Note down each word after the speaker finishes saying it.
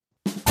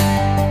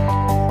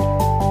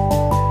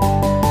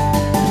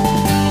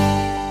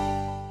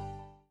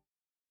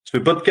Ce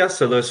podcast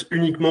s'adresse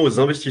uniquement aux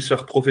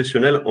investisseurs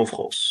professionnels en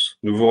France.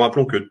 Nous vous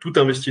rappelons que tout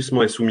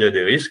investissement est soumis à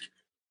des risques,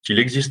 qu'il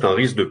existe un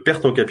risque de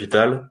perte en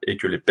capital et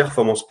que les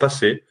performances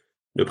passées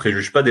ne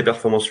préjugent pas des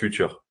performances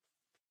futures.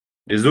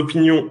 Les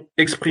opinions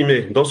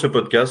exprimées dans ce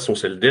podcast sont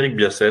celles d'Éric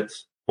Biasset,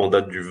 en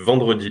date du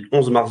vendredi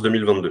 11 mars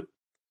 2022.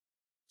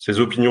 Ces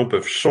opinions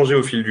peuvent changer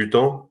au fil du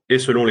temps et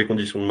selon les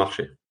conditions de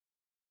marché.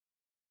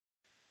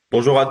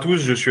 Bonjour à tous,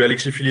 je suis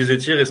Alexis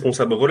Filizetti,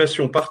 responsable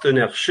relations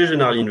partenaires chez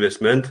Generali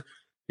Investment.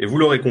 Et vous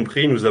l'aurez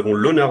compris, nous avons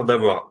l'honneur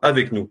d'avoir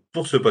avec nous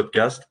pour ce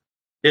podcast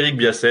Éric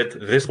Biasset,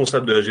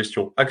 responsable de la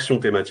gestion action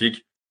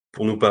thématique,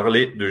 pour nous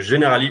parler de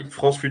Generali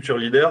France Future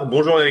Leader.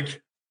 Bonjour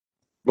Éric.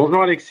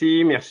 Bonjour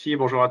Alexis, merci,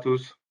 bonjour à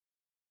tous.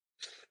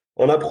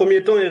 En un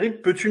premier temps,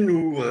 Éric, peux-tu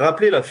nous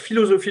rappeler la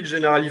philosophie de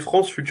Generali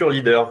France Future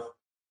Leader ?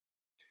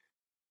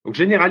 Donc,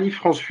 Generali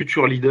France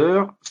Future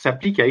Leader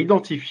s'applique à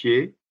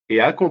identifier et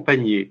à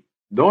accompagner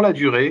dans la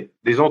durée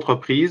des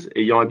entreprises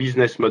ayant un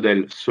business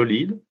model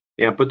solide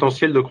et un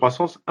potentiel de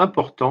croissance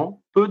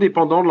important, peu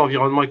dépendant de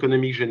l'environnement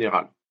économique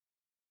général.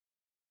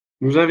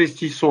 Nous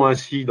investissons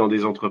ainsi dans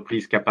des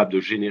entreprises capables de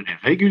générer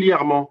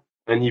régulièrement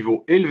un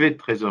niveau élevé de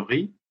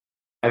trésorerie,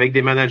 avec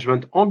des managements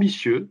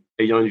ambitieux,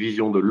 ayant une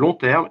vision de long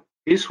terme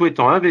et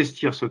souhaitant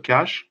investir ce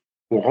cash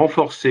pour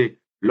renforcer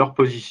leur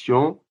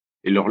position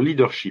et leur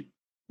leadership,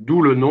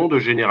 d'où le nom de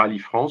Generali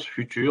France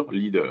Future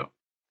Leader.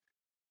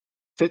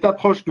 Cette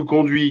approche nous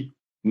conduit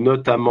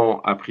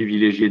notamment à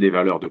privilégier des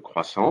valeurs de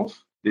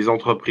croissance, des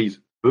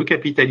entreprises peu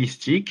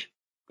capitalistiques,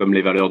 comme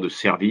les valeurs de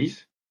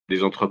service,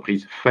 des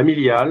entreprises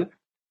familiales,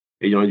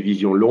 ayant une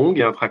vision longue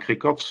et un track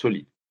record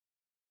solide.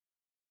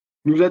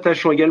 Nous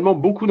attachons également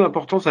beaucoup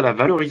d'importance à la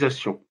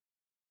valorisation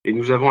et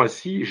nous avons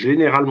ainsi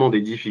généralement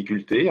des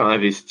difficultés à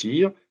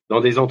investir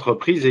dans des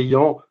entreprises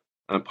ayant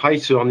un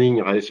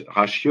price-earning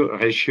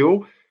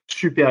ratio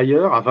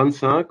supérieur à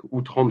 25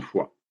 ou 30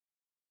 fois.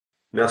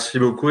 Merci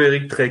beaucoup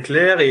Éric, très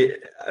clair. Et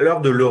à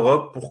l'heure de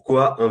l'Europe,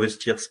 pourquoi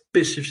investir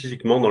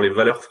spécifiquement dans les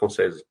valeurs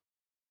françaises ?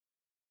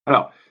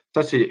 Alors,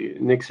 ça c'est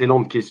une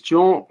excellente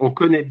question. On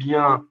connaît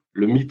bien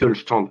le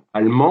Mittelstand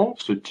allemand,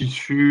 ce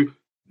tissu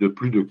de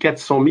plus de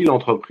 400 000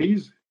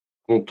 entreprises,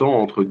 comptant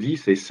entre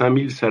 10 et 5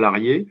 000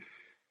 salariés.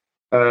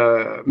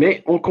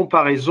 Mais en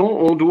comparaison,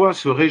 on doit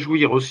se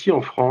réjouir aussi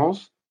en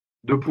France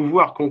de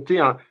pouvoir compter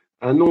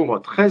un nombre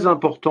très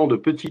important de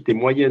petites et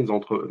moyennes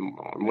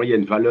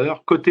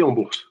valeurs cotées en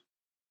bourse.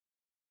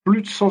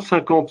 Plus de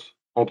 150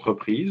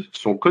 entreprises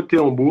sont cotées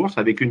en bourse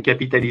avec une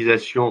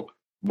capitalisation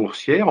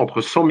boursière entre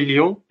 100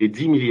 millions et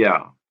 10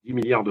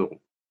 milliards d'euros.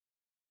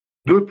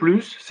 De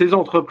plus, ces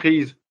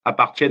entreprises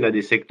appartiennent à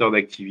des secteurs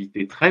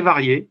d'activité très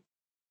variés,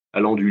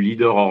 allant du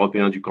leader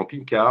européen du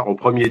camping-car au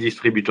premier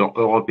distributeur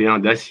européen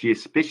d'aciers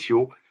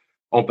spéciaux,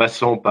 en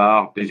passant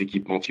par des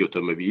équipementiers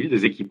automobiles,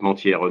 des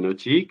équipementiers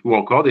aéronautiques ou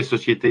encore des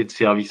sociétés de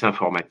services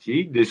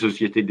informatiques, des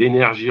sociétés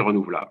d'énergie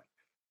renouvelable.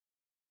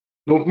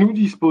 Donc nous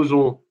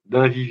disposons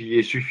d'un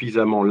vivier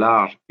suffisamment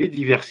large et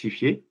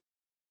diversifié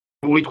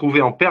pour y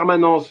trouver en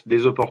permanence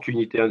des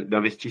opportunités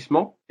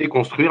d'investissement et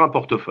construire un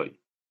portefeuille.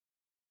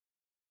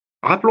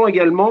 Rappelons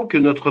également que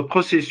notre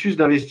processus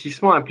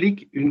d'investissement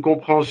implique une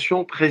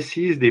compréhension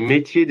précise des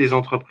métiers des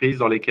entreprises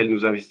dans lesquelles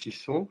nous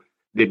investissons,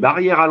 des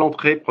barrières à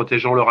l'entrée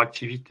protégeant leur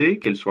activité,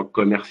 qu'elles soient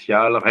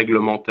commerciales,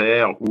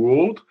 réglementaires ou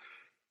autres,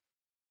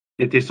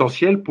 est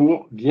essentiel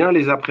pour bien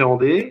les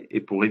appréhender et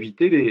pour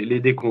éviter les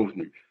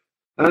déconvenues.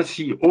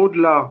 Ainsi,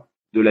 au-delà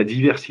de la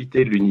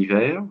diversité de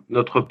l'univers,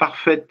 notre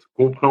parfaite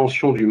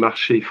compréhension du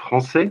marché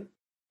français,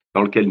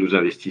 dans lequel nous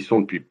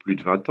investissons depuis plus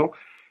de 20 ans,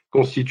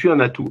 constitue un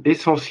atout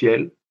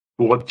essentiel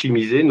pour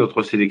optimiser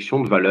notre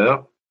sélection de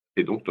valeurs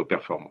et donc nos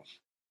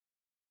performances.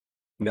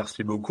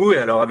 Merci beaucoup. Et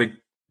alors, avec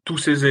tous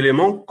ces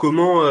éléments,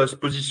 comment se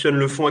positionne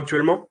le fonds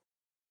actuellement ?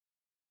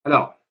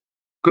 Alors,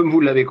 comme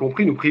vous l'avez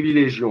compris, nous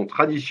privilégions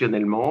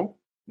traditionnellement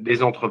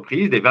des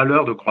entreprises, des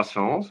valeurs de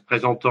croissance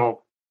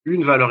présentant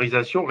une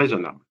valorisation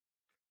raisonnable.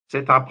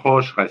 Cette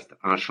approche reste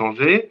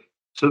inchangée.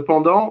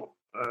 Cependant,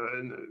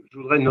 je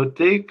voudrais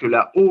noter que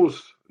la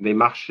hausse des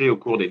marchés au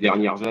cours des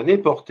dernières années,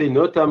 portée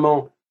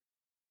notamment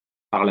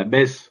par la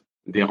baisse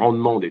des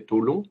rendements des taux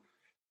longs,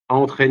 a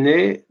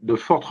entraîné de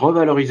fortes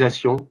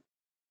revalorisations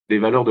des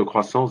valeurs de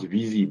croissance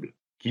visibles,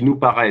 qui nous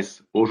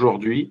paraissent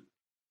aujourd'hui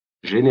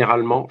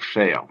généralement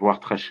chères, voire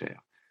très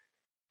chères.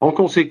 En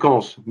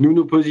conséquence, nous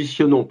nous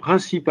positionnons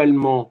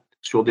principalement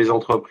sur des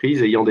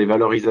entreprises ayant des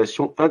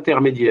valorisations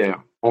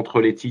intermédiaires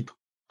entre les titres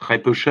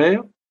très peu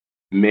chers,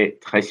 mais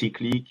très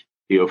cycliques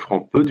et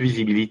offrant peu de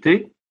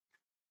visibilité.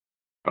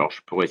 Alors,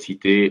 je pourrais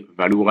citer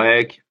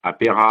Valourec,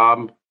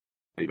 Aperam,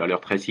 des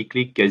valeurs très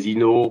cycliques,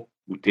 Casino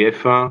ou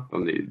TF1,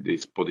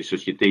 pour des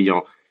sociétés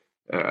ayant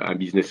un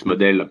business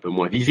model un peu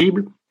moins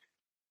visible.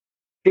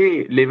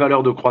 Et les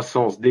valeurs de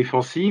croissance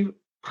défensive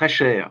très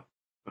chères.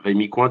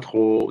 Rémy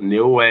Cointreau,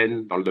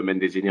 Neoen, dans le domaine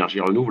des énergies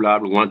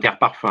renouvelables, ou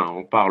Interparfums.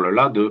 On parle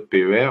là de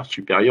PER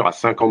supérieurs à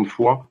 50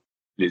 fois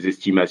les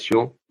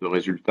estimations de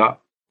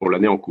résultats pour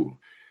l'année en cours.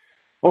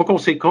 En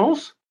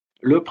conséquence,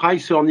 le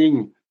price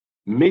earning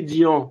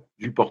médian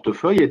du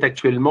portefeuille est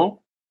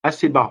actuellement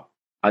assez bas,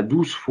 à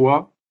 12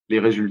 fois les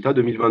résultats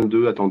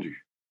 2022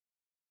 attendus.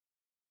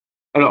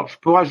 Alors, je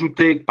peux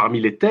rajouter que parmi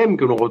les thèmes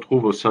que l'on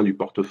retrouve au sein du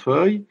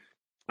portefeuille,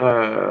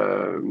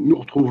 nous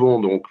retrouvons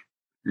donc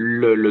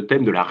le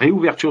thème de la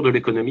réouverture de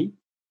l'économie.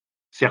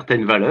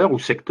 Certaines valeurs ou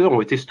secteurs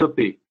ont été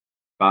stoppés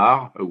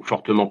ou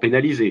fortement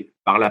pénalisés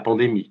par la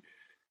pandémie.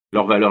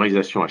 Leur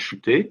valorisation a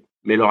chuté,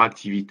 mais leur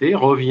activité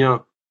revient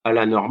à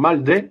la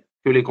normale dès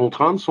que les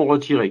contraintes sont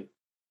retirées.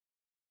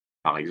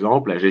 Par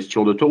exemple, la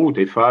gestion d'autoroutes.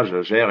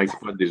 Eiffage gère,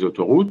 exploite des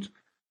autoroutes.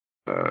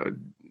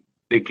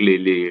 Dès que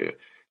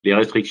les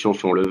restrictions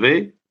sont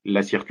levées,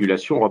 la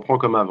circulation reprend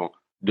comme avant.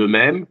 De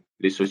même,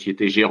 les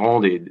sociétés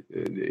Gérant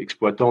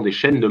exploitant des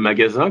chaînes de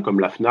magasins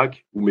comme la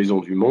Fnac ou Maison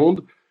du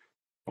Monde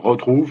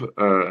retrouvent,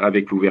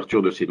 avec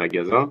l'ouverture de ces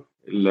magasins,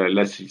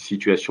 la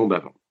situation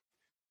d'avant.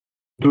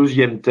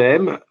 Deuxième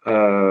thème,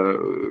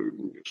 je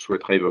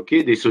souhaiterais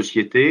évoquer des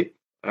sociétés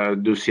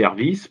de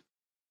services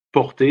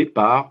portées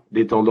par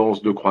des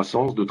tendances de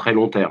croissance de très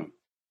long terme,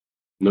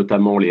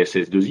 notamment les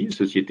SS2I,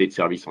 sociétés de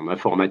services en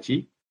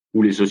informatique,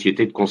 ou les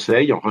sociétés de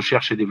conseil en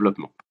recherche et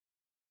développement.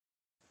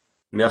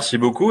 Merci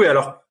beaucoup. Et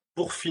alors,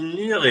 pour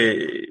finir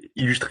et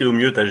illustrer au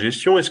mieux ta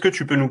gestion, est-ce que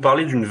tu peux nous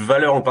parler d'une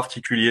valeur en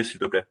particulier, s'il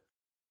te plaît?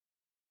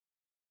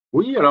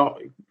 Oui, alors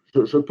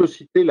je peux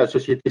citer la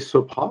société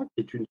Sopra,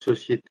 qui est une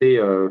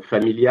société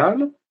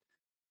familiale,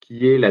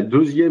 qui est la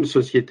deuxième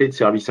société de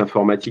services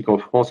informatiques en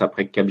France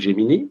après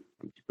Capgemini,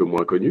 un petit peu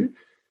moins connue,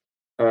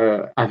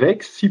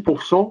 avec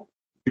 6%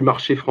 du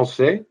marché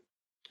français,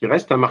 qui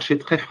reste un marché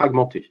très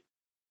fragmenté.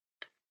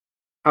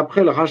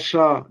 Après le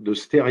rachat de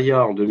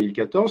Steria en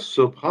 2014,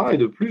 Sopra est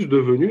de plus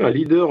devenu un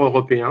leader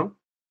européen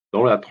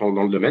dans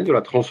le domaine de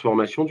la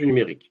transformation du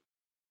numérique.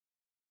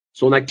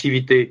 Son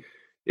activité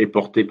est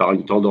portée par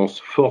une tendance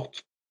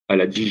forte à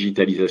la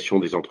digitalisation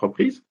des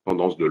entreprises,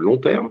 tendance de long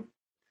terme.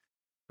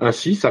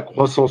 Ainsi, la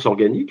croissance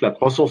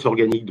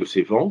organique de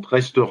ses ventes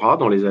restera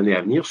dans les années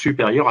à venir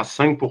supérieure à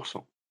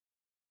 5%.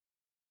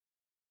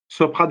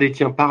 Sopra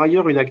détient par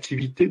ailleurs une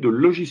activité de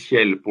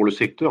logiciel pour le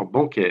secteur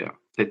bancaire.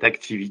 Cette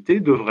activité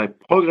devrait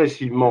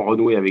progressivement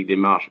renouer avec des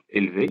marges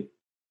élevées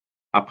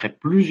après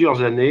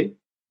plusieurs années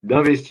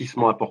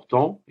d'investissements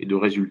importants et de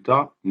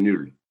résultats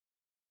nuls.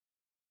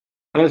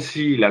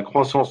 Ainsi, la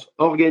croissance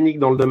organique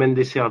dans le domaine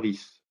des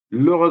services,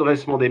 le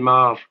redressement des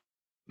marges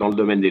dans le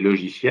domaine des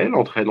logiciels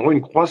entraîneront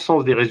une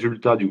croissance des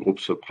résultats du groupe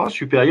Sopra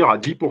supérieure à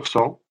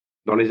 10%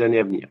 dans les années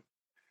à venir.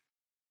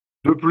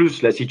 De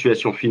plus, la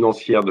situation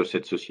financière de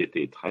cette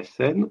société est très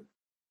saine.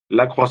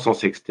 La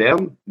croissance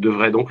externe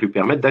devrait donc lui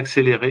permettre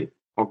d'accélérer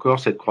encore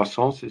cette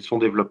croissance et son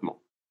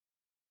développement.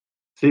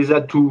 Ces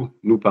atouts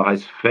nous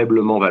paraissent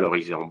faiblement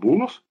valorisés en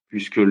bourse,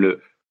 puisque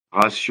le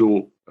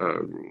ratio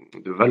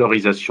de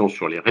valorisation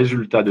sur les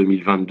résultats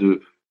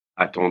 2022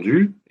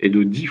 attendus est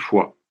de 10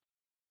 fois,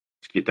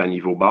 ce qui est un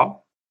niveau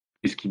bas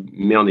et ce qui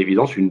met en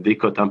évidence une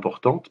décote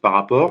importante par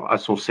rapport à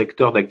son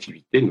secteur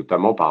d'activité,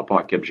 notamment par rapport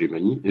à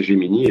Capgemini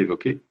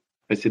évoqué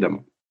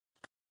précédemment.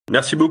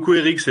 Merci beaucoup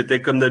Eric,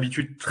 c'était comme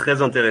d'habitude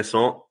très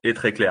intéressant et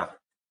très clair.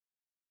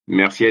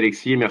 Merci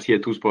Alexis, merci à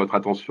tous pour votre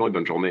attention et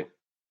bonne journée.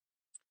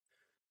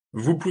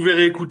 Vous pouvez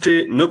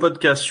réécouter nos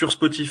podcasts sur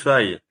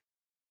Spotify,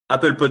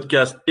 Apple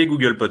Podcast et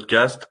Google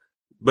Podcast.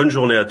 Bonne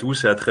journée à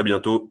tous et à très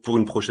bientôt pour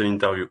une prochaine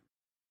interview.